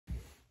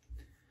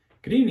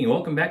Good evening,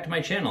 welcome back to my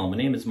channel. My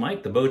name is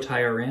Mike, the Bow Tie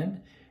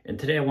RN, and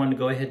today I wanted to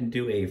go ahead and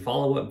do a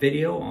follow-up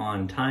video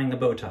on tying a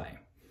bow tie.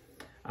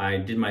 I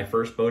did my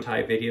first bow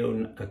tie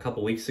video a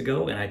couple weeks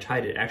ago, and I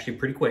tied it actually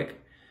pretty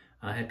quick.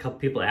 I had a couple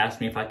people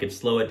ask me if I could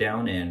slow it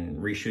down and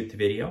reshoot the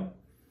video,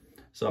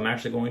 so I'm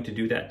actually going to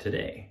do that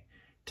today.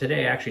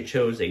 Today I actually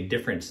chose a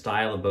different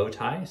style of bow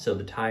tie, so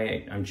the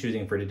tie I'm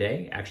choosing for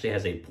today actually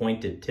has a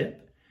pointed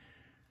tip.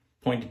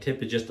 Pointed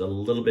tip is just a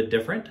little bit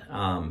different.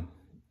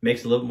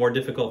 Makes it a little more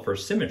difficult for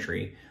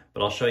symmetry,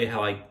 but I'll show you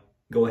how I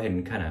go ahead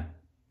and kind of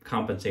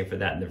compensate for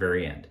that in the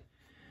very end.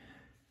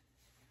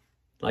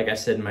 Like I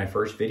said in my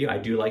first video, I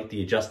do like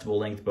the adjustable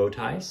length bow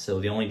ties, so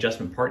the only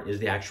adjustment part is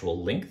the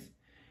actual length.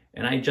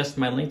 And I adjust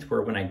my length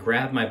where when I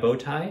grab my bow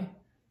tie,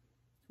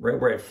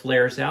 right where it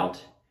flares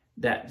out,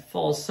 that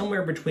falls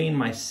somewhere between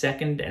my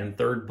second and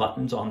third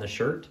buttons on the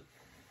shirt.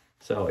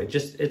 So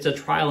it's a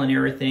trial and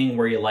error thing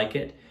where you like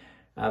it.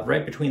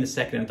 Right between the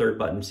second and third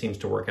button seems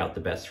to work out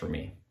the best for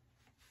me.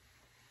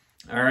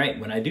 All right,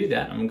 when I do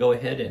that, I'm gonna go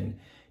ahead and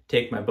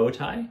take my bow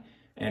tie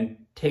and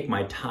take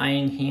my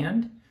tying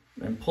hand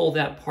and pull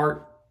that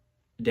part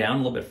down a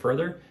little bit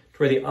further to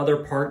where the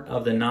other part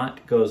of the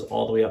knot goes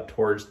all the way up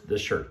towards the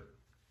shirt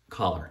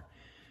collar.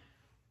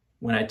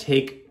 When I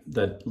take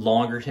the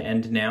longer to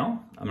end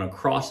now, I'm gonna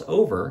cross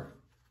over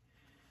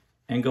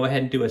and go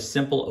ahead and do a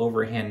simple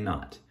overhand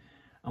knot.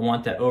 I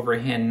want that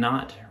overhand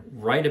knot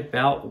right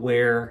about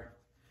where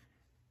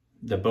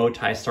the bow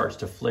tie starts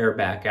to flare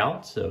back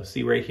out. So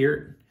see right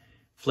here,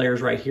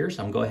 flares right here,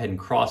 so I'm gonna go ahead and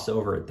cross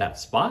over at that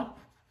spot,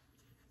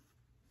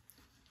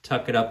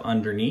 tuck it up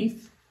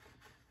underneath,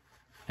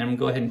 and I'm gonna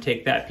go ahead and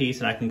take that piece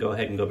and I can go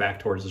ahead and go back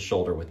towards the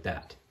shoulder with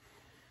that.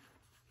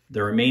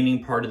 The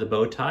remaining part of the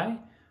bow tie,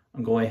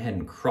 I'm going ahead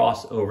and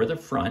cross over the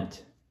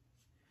front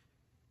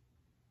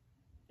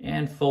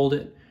and fold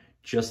it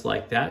just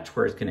like that to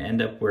where it's gonna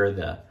end up where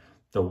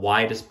the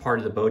widest part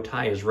of the bow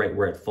tie is right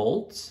where it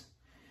folds,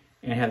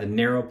 and have the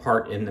narrow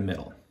part in the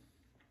middle.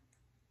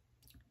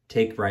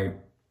 Take my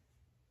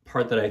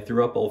part that I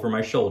threw up over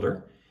my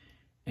shoulder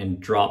and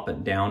drop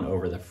it down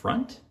over the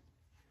front.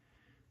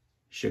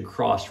 Should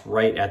cross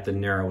right at the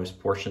narrowest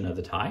portion of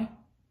the tie.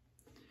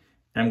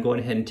 And I'm going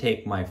ahead and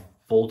take my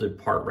folded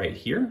part right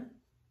here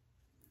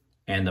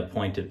and the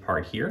pointed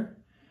part here,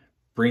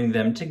 bring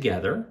them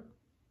together,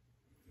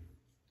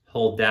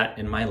 hold that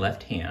in my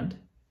left hand,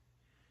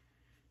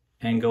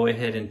 and go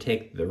ahead and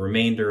take the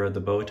remainder of the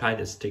bow tie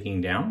that's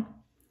sticking down,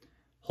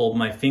 hold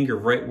my finger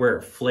right where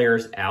it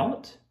flares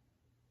out.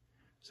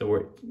 So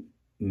we're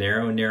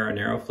narrow, narrow,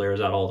 narrow,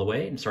 flares out all the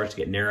way and starts to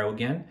get narrow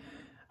again.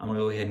 I'm gonna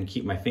go ahead and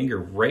keep my finger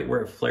right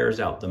where it flares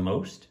out the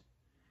most.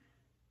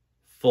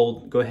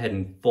 Go ahead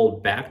and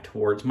fold back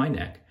towards my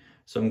neck.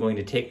 So I'm going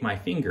to take my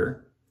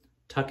finger,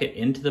 tuck it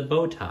into the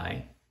bow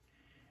tie,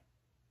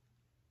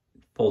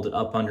 fold it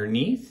up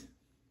underneath,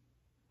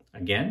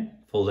 again,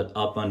 fold it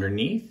up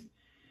underneath,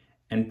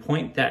 and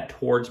point that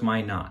towards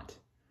my knot.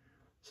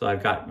 So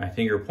I've got my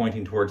finger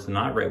pointing towards the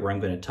knot right where I'm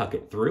gonna tuck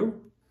it through.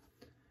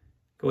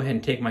 Go ahead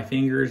and take my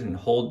fingers and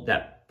hold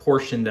that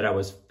portion that I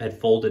had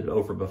folded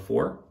over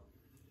before.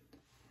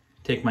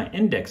 Take my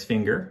index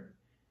finger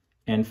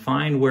and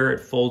find where it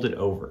folded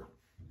over.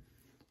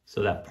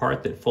 So that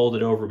part that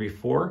folded over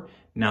before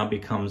now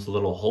becomes a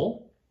little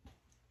hole.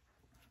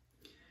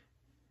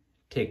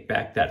 Take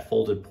back that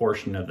folded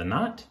portion of the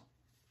knot.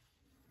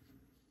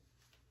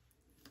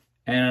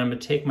 And I'm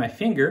gonna take my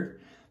finger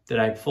that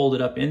I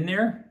folded up in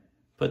there,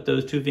 put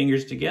those two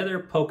fingers together,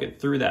 poke it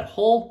through that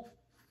hole,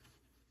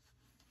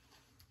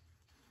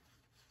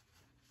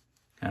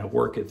 kind of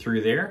work it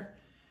through there.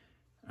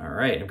 All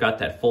right, I've got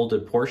that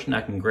folded portion.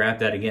 I can grab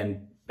that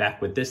again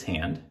back with this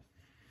hand.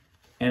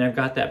 And I've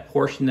got that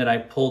portion that I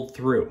pulled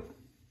through.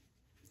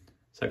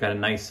 So I've got a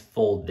nice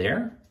fold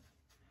there.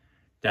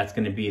 That's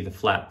gonna be the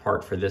flat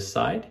part for this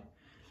side.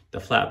 The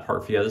flat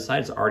part for the other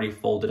side is already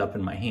folded up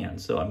in my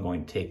hand. So I'm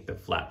going to take the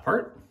flat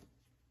part,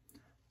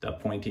 the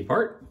pointy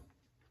part,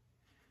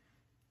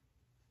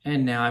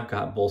 and now I've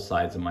got both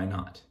sides of my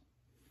knot.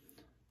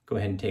 Go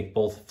ahead and take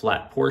both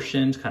flat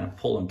portions, kind of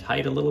pull them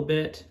tight a little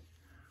bit,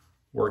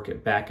 work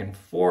it back and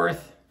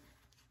forth,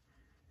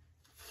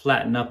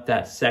 flatten up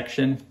that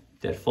section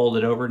that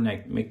folded over,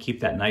 and keep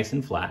that nice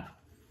and flat.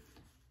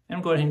 And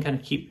I'm going ahead and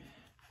kind of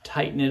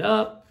tighten it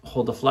up,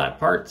 hold the flat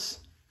parts,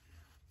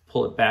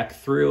 pull it back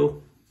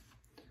through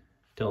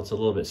till it's a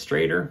little bit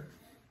straighter.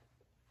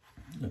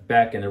 Look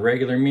back in the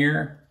regular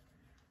mirror.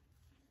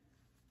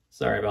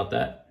 Sorry about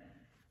that.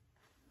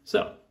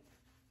 So,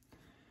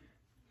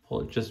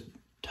 pull it just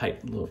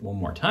tight one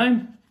more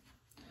time.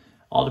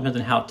 All depends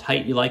on how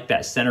tight you like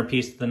that center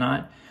piece of the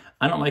knot.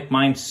 I don't like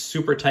mine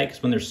super tight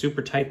because when they're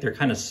super tight, they're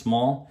kind of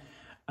small.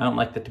 I don't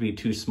like that to be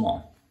too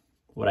small.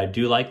 What I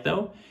do like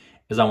though,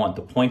 is I want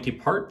the pointy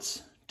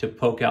parts to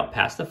poke out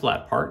past the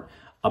flat part,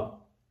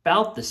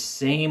 about the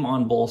same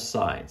on both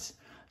sides.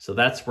 So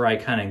that's where I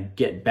kind of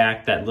get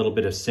back that little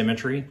bit of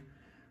symmetry.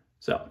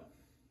 So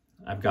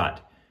I've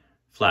got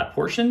flat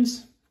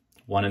portions,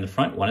 one in the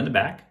front, one in the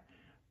back,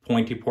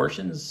 pointy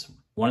portions,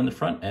 one in the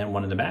front and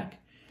one in the back.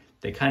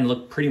 They kind of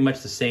look pretty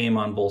much the same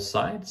on both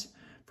sides.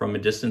 From a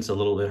distance, a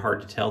little bit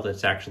hard to tell that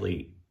it's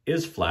actually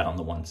is flat on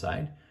the one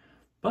side,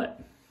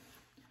 but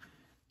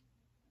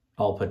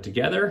all put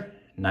together,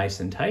 nice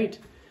and tight.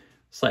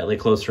 Slightly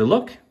closer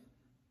look.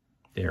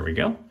 There we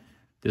go.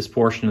 This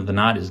portion of the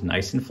knot is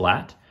nice and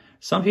flat.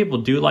 Some people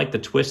do like to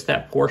twist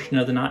that portion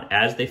of the knot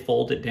as they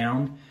fold it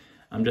down.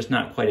 I'm just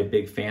not quite a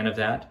big fan of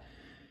that.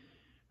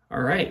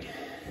 All right,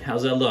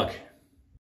 how's that look?